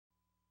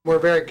We're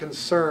very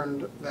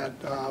concerned that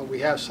we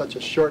have such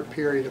a short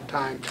period of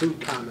time to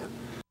comment.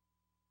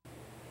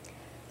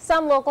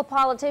 Some local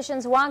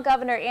politicians want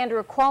Governor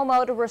Andrew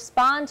Cuomo to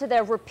respond to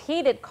their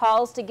repeated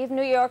calls to give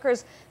New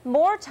Yorkers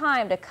more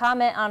time to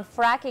comment on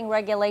fracking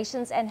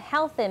regulations and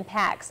health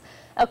impacts.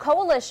 A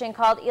coalition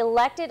called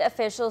Elected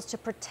Officials to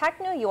Protect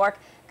New York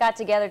got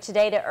together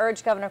today to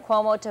urge Governor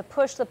Cuomo to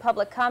push the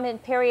public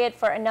comment period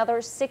for another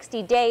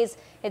 60 days.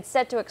 It's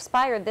set to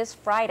expire this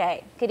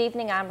Friday. Good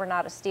evening, I'm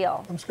Renata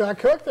Steele. I'm Scott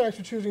Cook. Thanks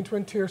for choosing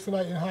Twin Tiers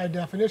tonight in high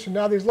definition.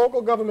 Now, these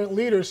local government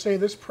leaders say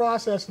this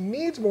process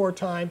needs more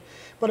time,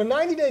 but a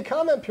 90-day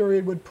comment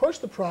period would push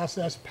the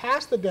process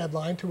past the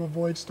deadline to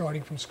avoid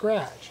starting from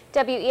scratch.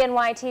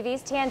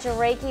 WENY-TV's Tanja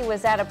Rekhi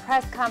was at a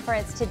press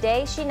conference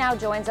today. She now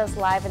joins us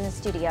live in the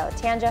studio.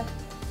 Tanja?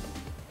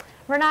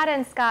 Renata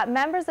and Scott,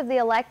 members of the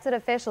elected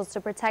officials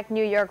to protect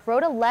New York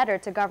wrote a letter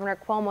to Governor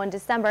Cuomo in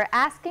December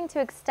asking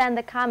to extend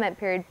the comment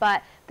period,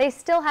 but they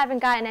still haven't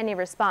gotten any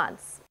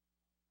response.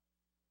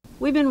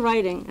 We've been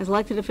writing as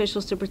elected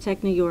officials to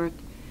protect New York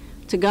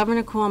to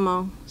Governor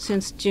Cuomo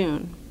since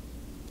June.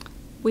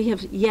 We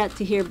have yet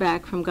to hear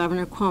back from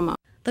Governor Cuomo.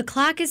 The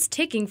clock is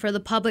ticking for the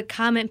public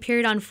comment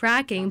period on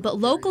fracking, but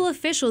local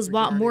officials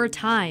want more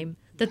time.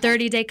 The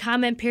 30-day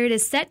comment period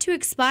is set to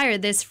expire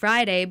this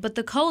Friday, but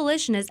the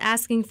coalition is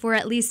asking for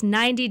at least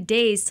 90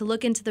 days to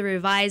look into the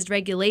revised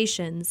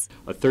regulations.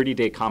 A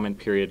 30-day comment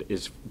period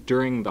is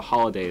during the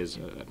holidays,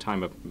 a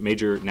time of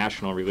major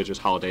national religious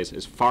holidays,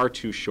 is far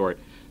too short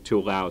to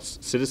allow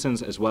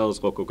citizens as well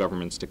as local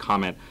governments to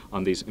comment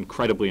on these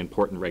incredibly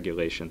important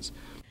regulations.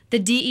 The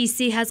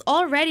DEC has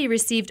already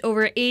received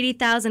over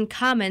 80,000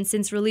 comments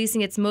since releasing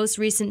its most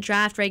recent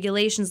draft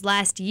regulations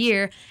last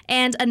year,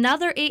 and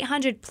another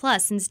 800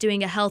 plus since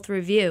doing a health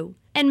review.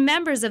 And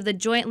members of the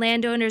Joint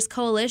Landowners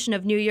Coalition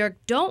of New York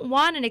don't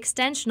want an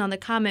extension on the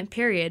comment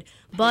period,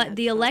 but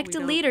the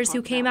elected leaders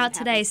who came out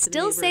today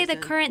still say the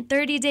current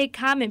 30-day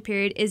comment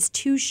period is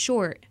too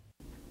short.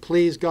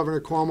 Please, Governor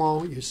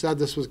Cuomo, you said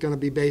this was going to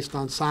be based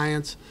on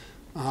science.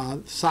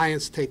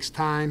 Science takes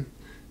time.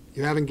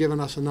 You haven't given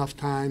us enough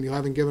time. You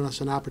haven't given us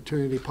an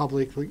opportunity to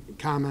publicly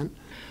comment.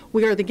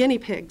 We are the guinea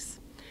pigs.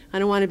 I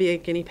don't want to be a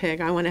guinea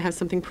pig. I want to have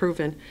something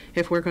proven.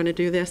 If we're going to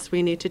do this,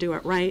 we need to do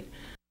it right.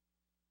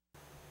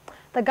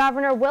 The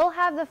governor will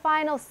have the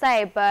final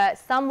say, but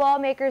some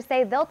lawmakers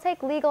say they'll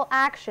take legal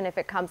action if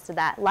it comes to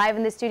that. Live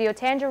in the studio,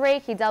 Tanja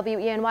Rekhi,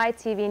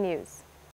 WENY-TV News.